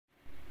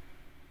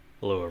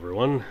Hello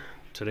everyone.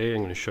 Today I'm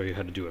going to show you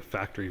how to do a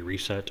factory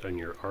reset on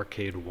your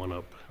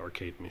Arcade1up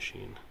arcade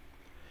machine.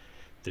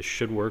 This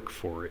should work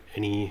for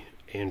any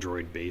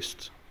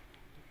Android-based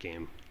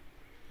game.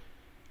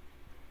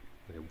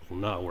 It will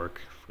not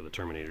work for the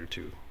Terminator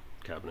 2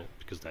 cabinet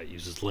because that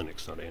uses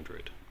Linux, not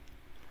Android.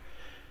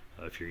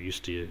 If you're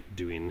used to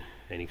doing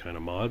any kind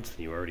of mods,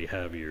 then you already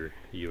have your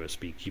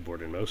USB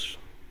keyboard and mouse.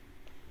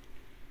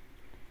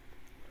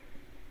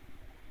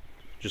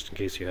 Just in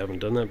case you haven't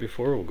done that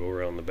before, we'll go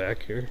around the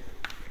back here.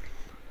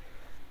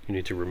 You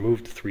need to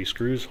remove the 3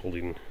 screws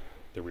holding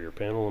the rear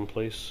panel in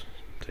place.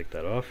 Take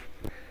that off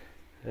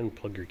and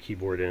plug your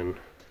keyboard in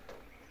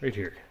right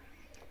here.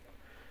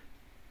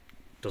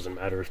 Doesn't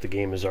matter if the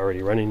game is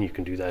already running, you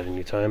can do that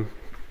anytime.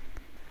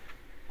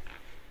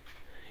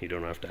 You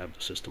don't have to have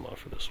the system off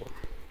for this one.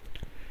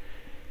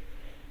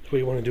 So what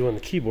you want to do on the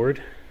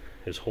keyboard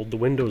is hold the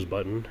Windows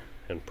button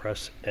and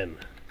press N.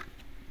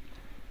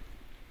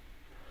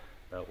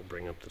 That will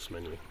bring up this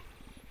menu.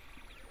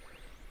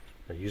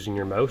 Now, using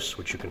your mouse,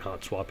 which you can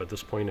hot swap at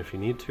this point if you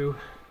need to,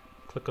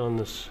 click on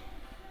this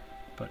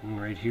button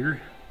right here.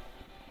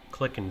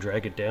 Click and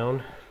drag it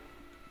down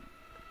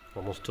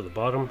almost to the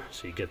bottom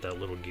so you get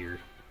that little gear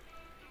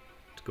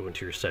to go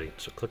into your settings.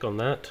 So click on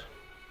that.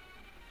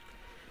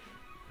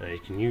 Now you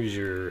can use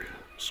your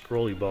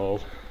scrolly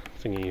ball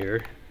thingy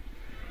here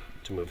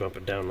to move up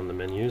and down on the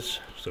menus.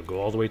 So go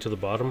all the way to the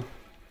bottom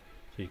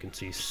so you can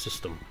see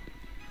System.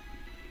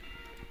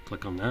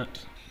 Click on that.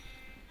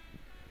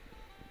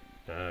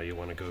 Now you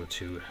want to go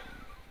to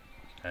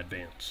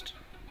Advanced.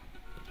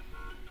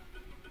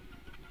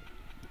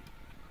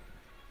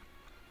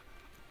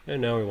 And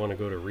now we want to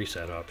go to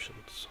Reset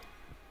Options.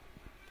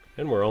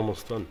 And we're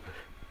almost done.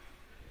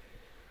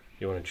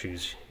 You want to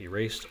choose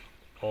Erase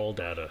All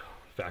Data,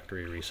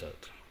 Factory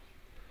Reset.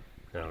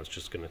 Now it's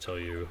just going to tell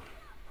you,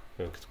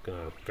 it's going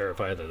to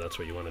verify that that's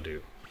what you want to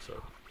do.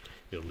 So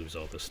you'll lose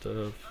all this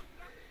stuff.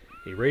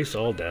 Erase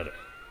all data.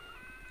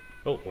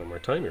 Oh, one more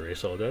time,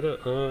 erase all data.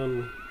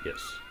 Yes.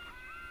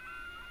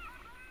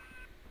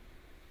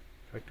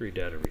 Factory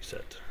data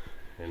reset.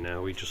 And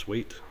now we just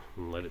wait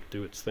and let it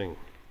do its thing.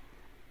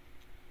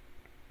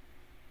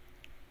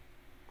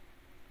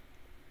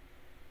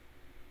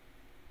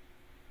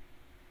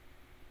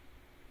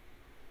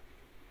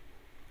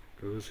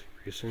 Goes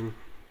erasing.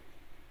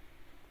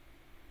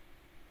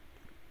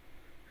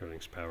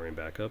 Everything's powering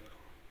back up.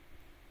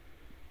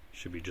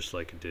 Should be just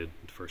like it did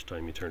the first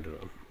time you turned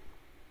it on.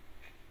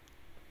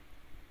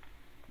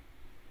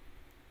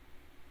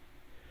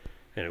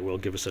 And it will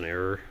give us an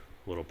error,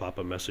 a little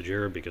pop-up message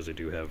error, because I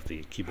do have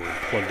the keyboard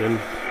plugged in.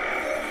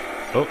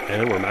 Oh,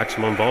 and we're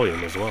maximum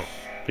volume as well,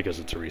 because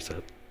it's a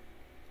reset.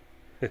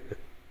 There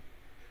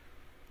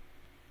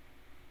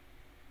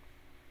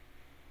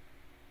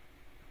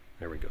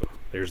we go.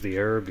 There's the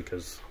error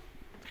because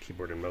the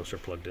keyboard and mouse are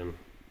plugged in,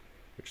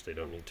 which they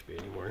don't need to be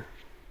anymore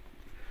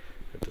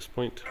at this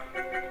point.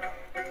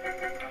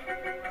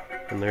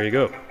 And there you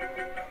go.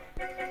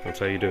 That's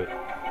how you do it.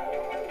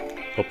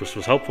 Hope this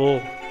was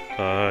helpful.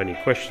 Any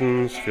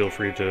questions, feel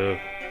free to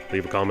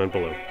leave a comment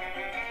below.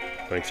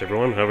 Thanks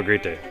everyone, have a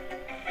great day.